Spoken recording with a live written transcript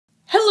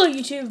Hello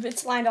YouTube,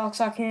 it's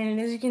LionDogSock here, and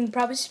as you can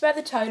probably see by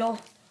the title,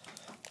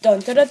 dun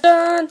dun dun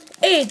dun,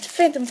 8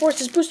 Phantom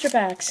Forces booster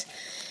packs.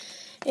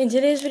 In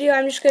today's video,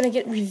 I'm just going to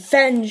get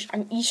revenge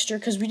on Easter,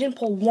 because we didn't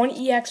pull one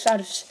EX out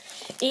of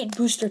 8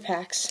 booster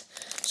packs.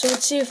 So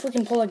let's see if we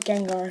can pull a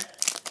Gengar.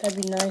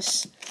 That'd be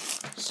nice.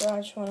 So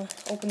I just want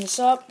to open this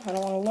up, I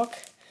don't want to look.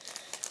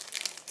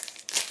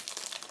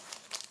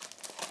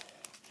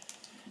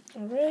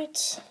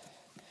 Alright.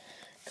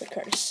 Good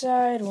card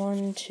aside,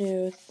 1,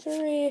 2,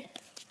 3.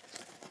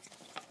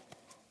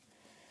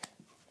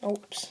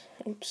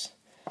 Oops.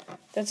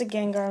 That's a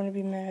Gengar, I'm gonna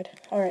be mad.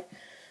 Alright.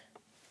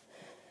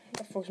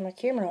 Gotta focus my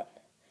camera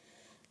up.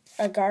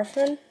 A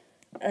Garfin,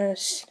 a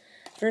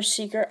Verse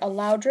Seeker, a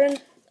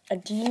Loudron, a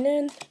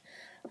Denon,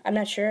 I'm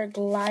not sure, a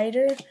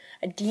Glider,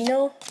 a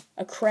Dino,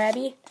 a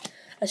Krabby,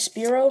 a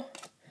Spearow,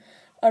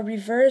 a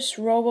Reverse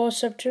Robo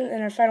Subtune,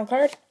 and our final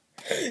card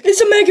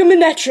is a Mega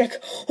Manectric!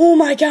 Oh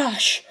my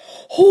gosh!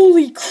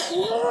 Holy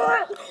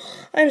crap!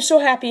 I'm so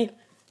happy.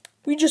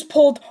 We just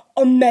pulled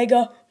a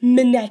Mega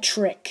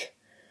Manectric.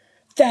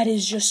 That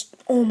is just,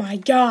 oh my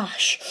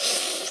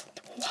gosh.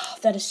 Wow,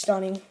 that is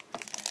stunning.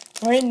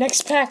 Alright,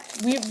 next pack.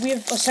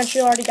 We've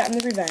essentially already gotten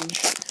the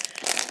revenge.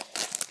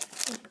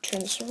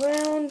 Turn this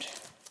around.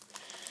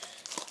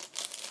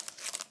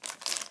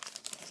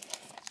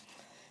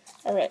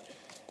 Alright.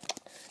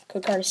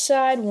 Code card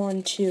aside.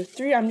 1, 2,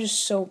 3. I'm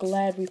just so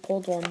glad we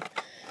pulled one.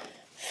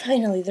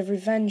 Finally, the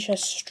revenge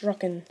has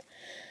strucken.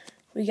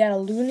 We got a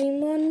Looney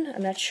one,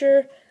 I'm not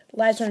sure.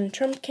 Lies on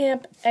Trump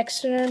Camp,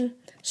 Exodus,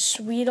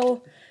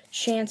 Sweetle,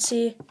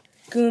 Chansey,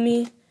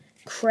 Goomy,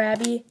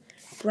 Krabby,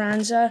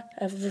 Bronza,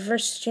 a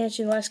reverse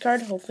Chansey last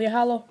card, hopefully a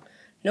holo.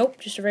 Nope,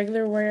 just a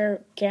regular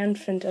rare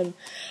Phantom.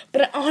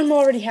 But I'm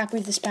already happy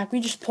with this pack. We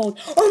just pulled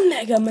a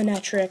Mega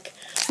Manectric.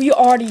 We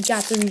already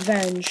got the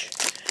revenge.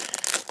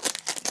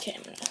 Okay,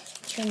 I'm going to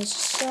turn this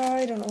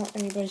aside. I don't know what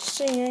anybody's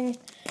saying.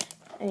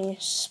 Any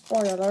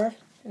spoiler,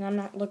 and I'm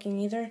not looking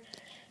either.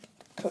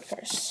 Code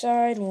card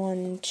aside.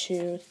 1,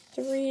 2,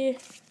 3.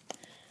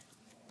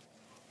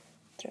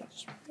 Turn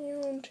this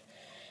around.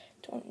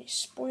 Don't want any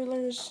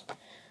spoilers.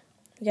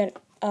 We got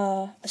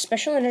a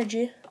Special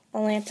Energy, a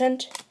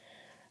Lampent,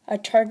 a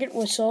Target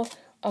Whistle,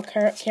 a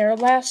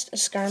Karrablast, a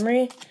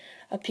Skarmory,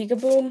 a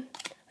Peekaboom,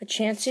 a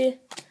Chansey,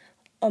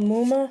 a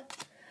Muma,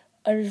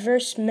 a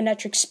Reverse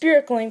Manectric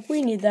Spirit Link,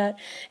 we need that,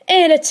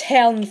 and a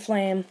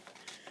Talonflame.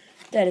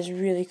 That is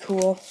really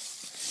cool.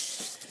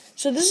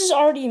 So this is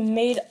already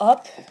made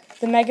up.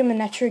 The Mega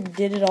Manectric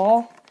did it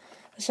all,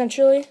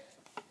 essentially.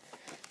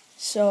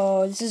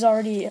 So this is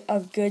already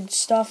a good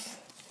stuff.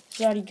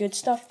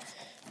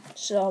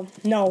 So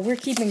no, we're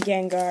keeping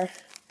Gengar.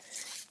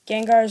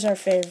 Gengar is our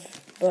fave,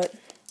 but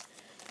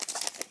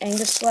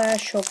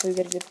Angus-Slash, hopefully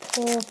we get a good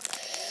pull.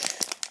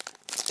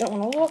 Don't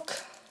want to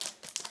look.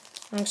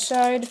 Wrong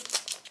side.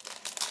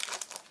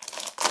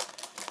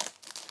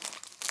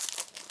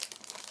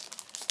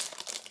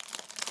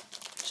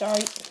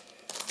 Sorry.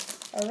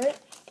 Alright,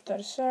 put that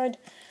aside.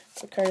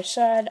 Put card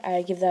aside.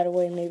 I give that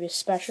away, maybe a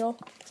special.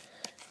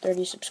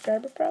 30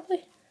 subscriber,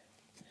 probably.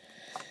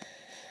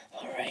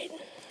 Alright.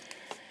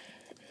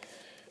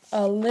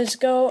 A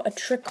Lizgo, a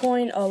Trick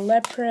Coin, a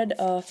Lepred,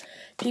 a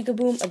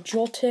Peekaboom, a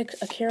Joltik,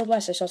 a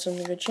Karrablast, I saw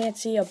something of a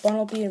Chansey, a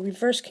Bunnelby, a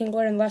Reverse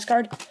Kingler, and the last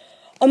card,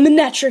 a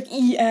Manectric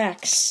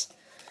EX.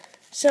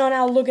 So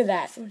now look at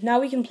that. Now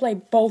we can play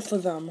both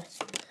of them.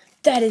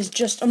 That is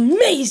just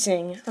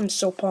amazing. I'm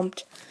so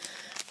pumped.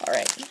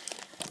 Alright.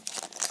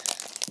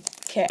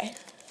 Okay.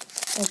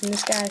 Open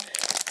this guy.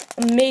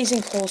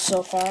 Amazing pulls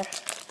so far.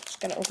 Just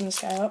gotta open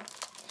this guy up.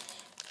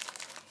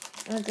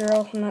 A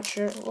girl, I'm not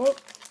sure. Whoop.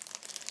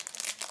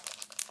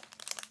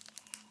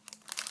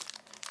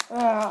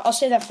 I'll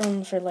save that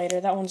for later.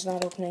 That one's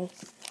not opening.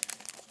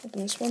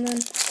 Open this one then.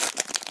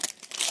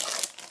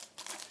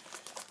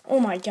 Oh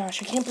my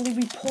gosh, I can't believe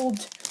we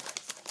pulled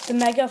the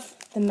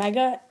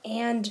Mega,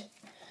 and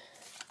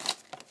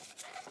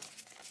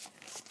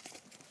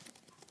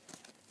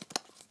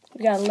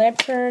we got a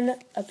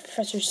Lepern, a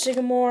Professor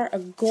Sycamore, a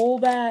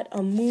Golbat, a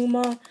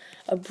Muma,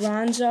 a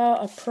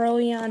Bronza, a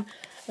Purrleon,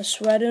 a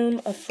Sweatum,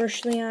 a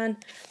Frishleon,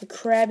 a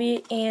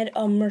Krabby, and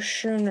a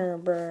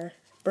Mershurner.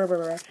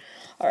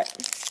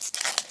 Alright.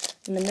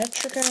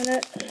 Manectric on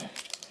it.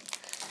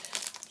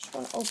 Just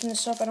want to open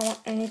this up. I don't want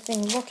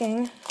anything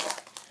looking.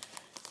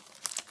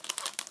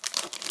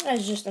 That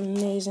is just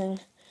amazing.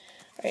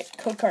 Alright,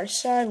 code card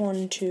aside.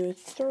 1, 2,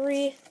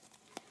 3.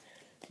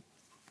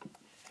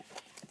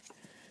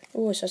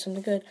 Ooh, I saw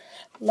something good.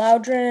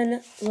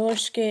 Loudron,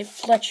 Rollerskate,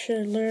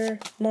 Fletchler,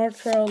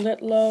 Murkrow,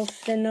 Litlow,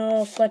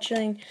 Finno,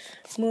 Fletchling,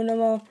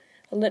 Moonamo,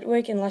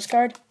 Litwick, and last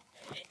card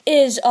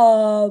is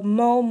a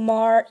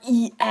Momar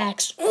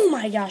EX. Oh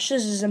my gosh,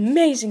 this is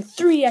amazing.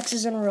 3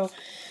 X's in a row.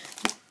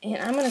 And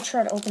I'm going to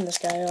try to open this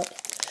guy up.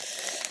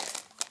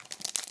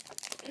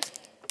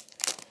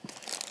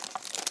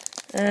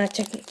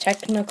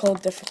 Technical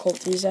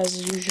difficulties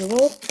as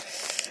usual.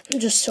 I'm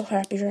just so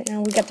happy right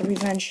now. We got the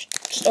revenge.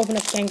 Just open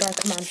up Gengar,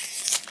 come on.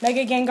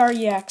 Mega Gengar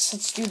EX.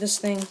 Let's do this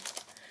thing.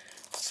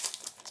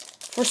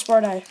 For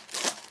Spartai.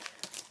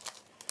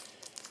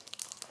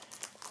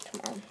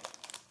 Come on.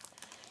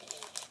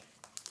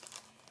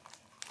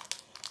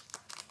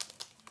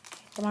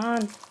 Come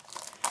on.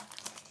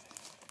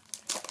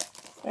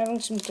 Having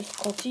some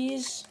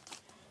difficulties.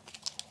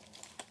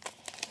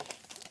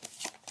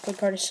 Put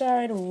card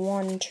aside.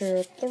 1,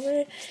 2,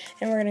 3.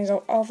 And we're going to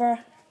go over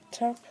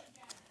top.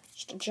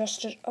 Just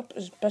adjust it up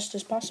as best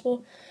as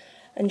possible.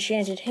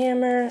 Enchanted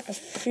Hammer, a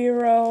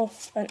Firo,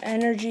 an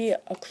Energy,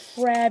 a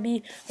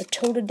Krabby, a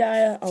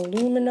Totodile, a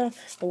Lumina,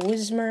 a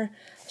Whismer,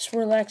 a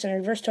Swirlax, and a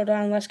Reverse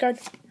Totodile. And last card,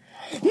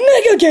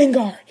 Mega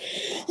Gengar!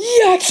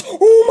 Yes!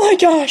 Oh my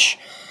gosh!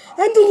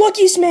 I'm the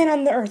luckiest man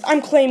on the earth. I'm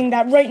claiming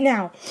that right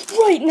now.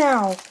 Right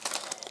now!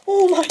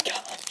 Oh my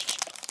gosh!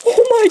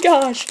 Oh my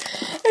gosh!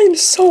 I am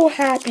so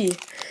happy.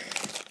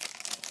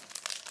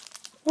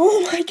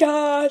 Oh my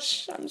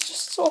gosh! I'm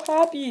just so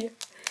happy.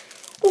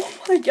 Oh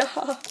my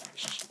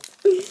gosh!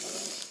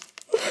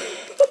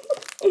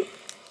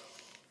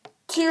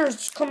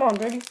 Tears, come on,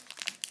 baby.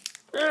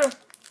 Oh,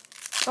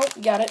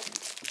 we got it.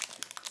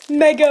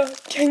 Mega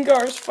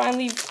Gengar's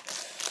finally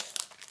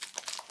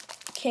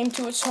came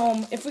to its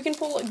home. If we can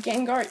pull a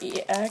Gengar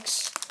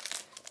EX,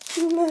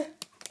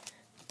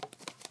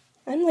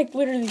 I'm like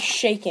literally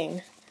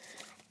shaking.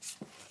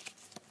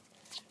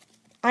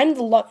 I'm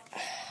the luck.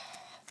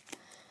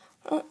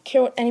 I don't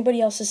care what anybody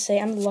else say.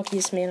 I'm the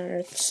luckiest man on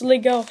earth.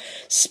 Sligo,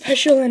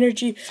 Special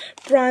Energy,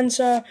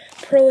 Bronza,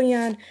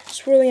 Perleon,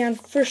 Swirleon,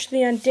 First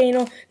Leon,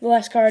 Dano. The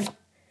last card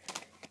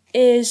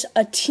is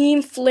a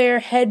Team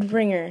Flare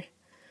Headbringer.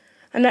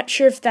 I'm not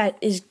sure if that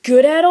is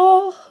good at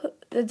all.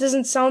 That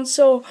doesn't sound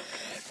so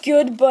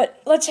good,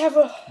 but let's have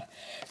a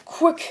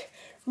quick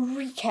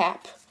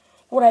recap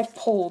what I've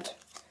pulled.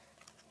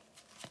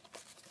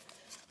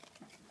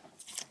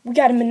 We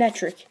got a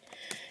Manectric.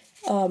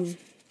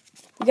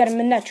 We got a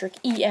Manectric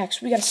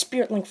EX. We got a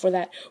Spirit Link for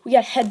that. We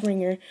got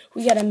Headbringer.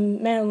 We got a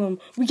Malum.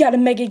 We got a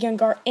Mega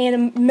Gengar and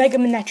a Mega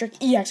Manectric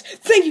EX.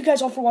 Thank you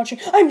guys all for watching.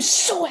 I'm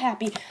so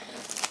happy.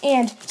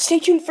 And stay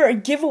tuned for a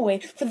giveaway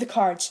for the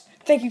cards.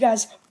 Thank you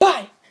guys.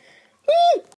 Bye.